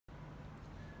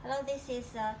Hello, this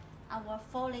is our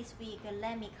fall this week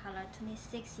Lemi color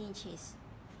 26 inches.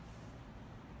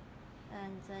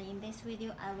 And in this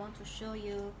video I want to show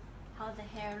you how the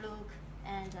hair look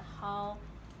and how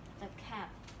the cap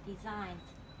designed,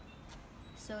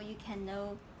 so you can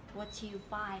know what you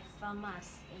buy from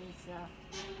us is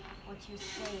what you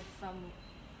save from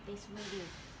this video.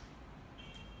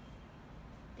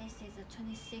 This is a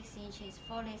 26 inches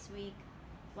fall this week,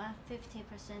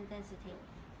 150% density,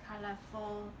 color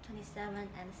 427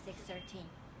 and 613.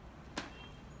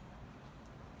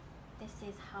 This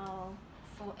is how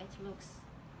full it looks.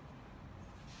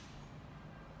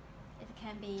 It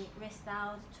can be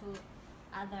restyled to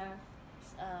other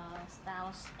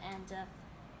styles, and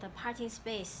the parting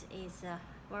space is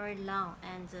very long,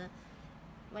 and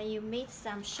when you meet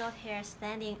some short hair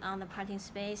standing on the parting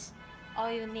space,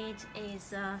 all you need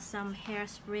is some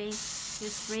hairspray. You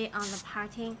spray on the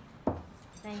parting,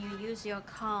 then you use your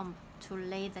comb to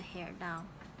lay the hair down.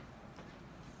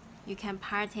 You can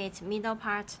part it middle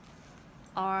part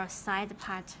or side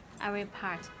part. Every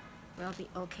part will be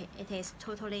okay. It is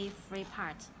totally free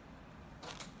part.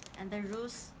 And the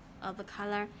roots of the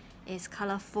color is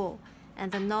colorful,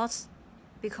 and the knots,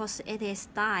 because it is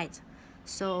dyed,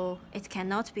 so it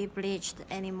cannot be bleached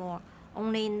anymore.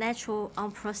 Only natural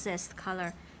unprocessed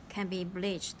color can be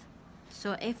bleached.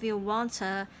 So if you want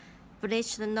to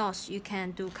bleach the knots, you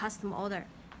can do custom order.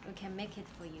 We can make it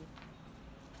for you.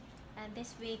 And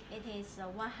this week it is 100%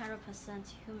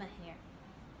 human hair.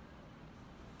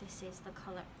 This is the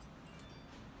color.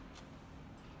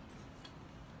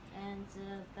 And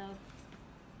the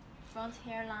front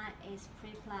hairline is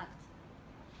pre-plucked,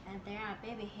 and there are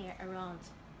baby hair around.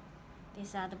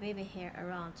 These are the baby hair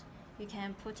around. You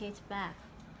can put it back,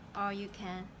 or you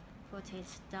can put it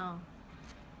down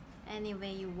any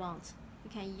way you want. You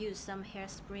can use some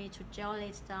hairspray to gel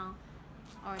it down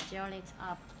or gel it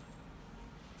up.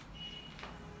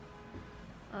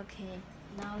 Okay,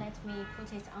 now let me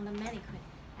put it on the mannequin.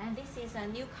 And this is a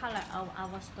new color of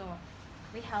our store.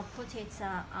 We have put it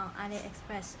on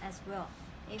AliExpress as well.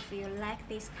 If you like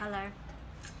this color,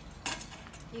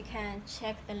 you can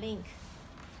check the link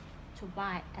to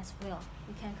buy as well.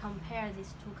 You can compare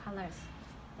these two colors.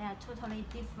 They are totally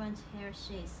different hair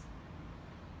shades.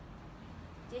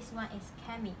 This one is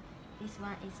Cami, this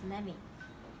one is Lemi.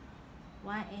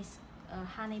 One is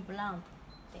honey blonde,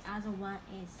 the other one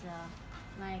is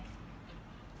like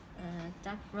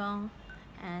dark brown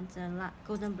and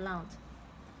golden blonde.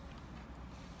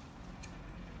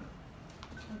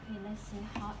 Okay, let's see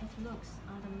how it looks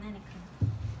on the mannequin.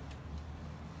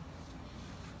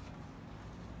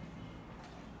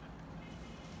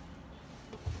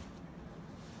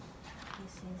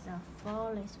 This is a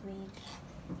fall this week.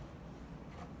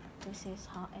 This is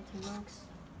how it looks.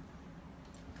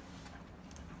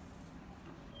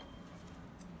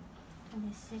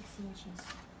 26 inches.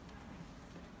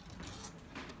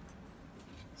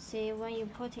 See, when you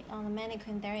put it on the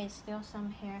mannequin, there is still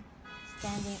some hair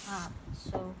standing up,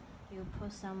 so you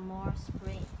put some more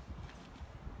spray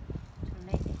to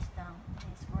lay it down.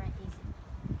 It's very easy.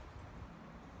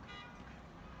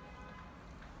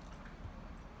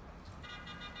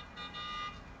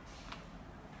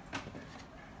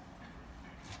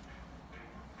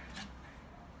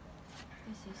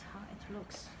 This is how it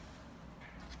looks.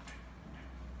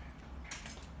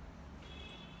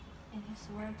 It is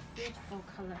a very beautiful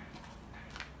color.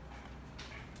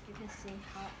 You can see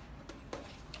how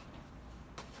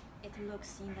it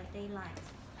looks in the daylight.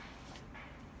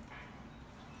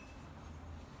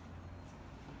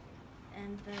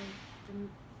 And the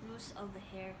roots of the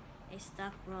hair is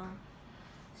dark brown,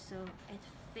 so it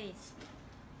fits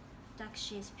dark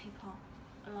shades people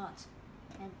a lot.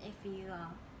 And if you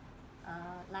are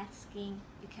light skin,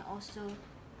 you can also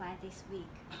buy this wig.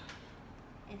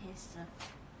 It is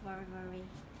very, very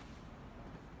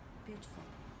beautiful.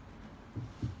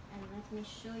 And let me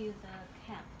show you the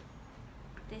cap.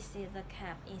 This is the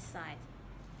cap inside.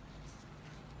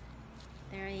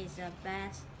 There is a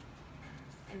bed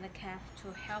in the cap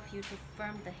to help you to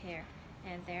firm the hair,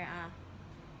 and there are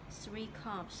 3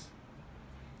 combs,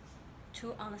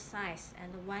 2 on the sides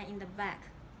and 1 in the back,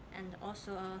 and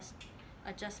also a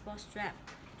adjustable strap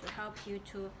to help you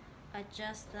to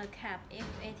adjust the cap. If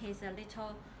it is a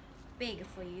little big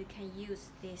for you, you can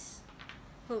use this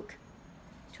hook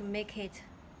to make it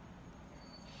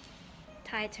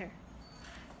tighter.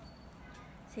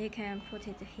 So you can put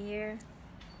it here,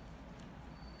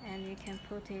 and you can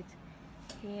put it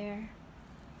here.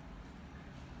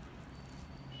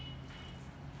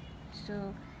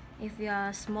 So if you are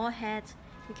a small head,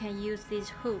 you can use these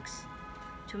hooks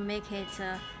to make it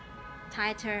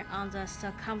tighter on the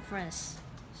circumference,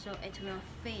 so it will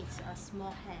fit a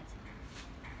small head.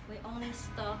 We only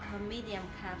stock a medium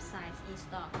cap size in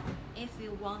stock. If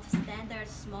you want standard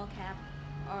small cap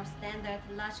or standard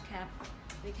large cap,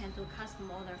 we can do custom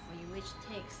order for you, which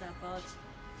takes about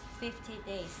 50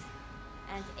 days.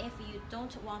 And if you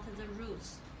don't want the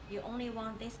roots, you only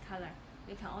want this color,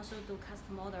 we can also do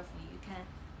custom order for you. You can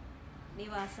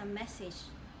leave us a message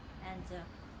and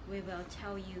we will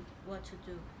tell you what to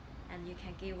do, and you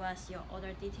can give us your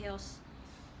order details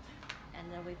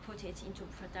and we put it into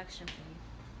production for you.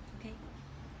 Okay?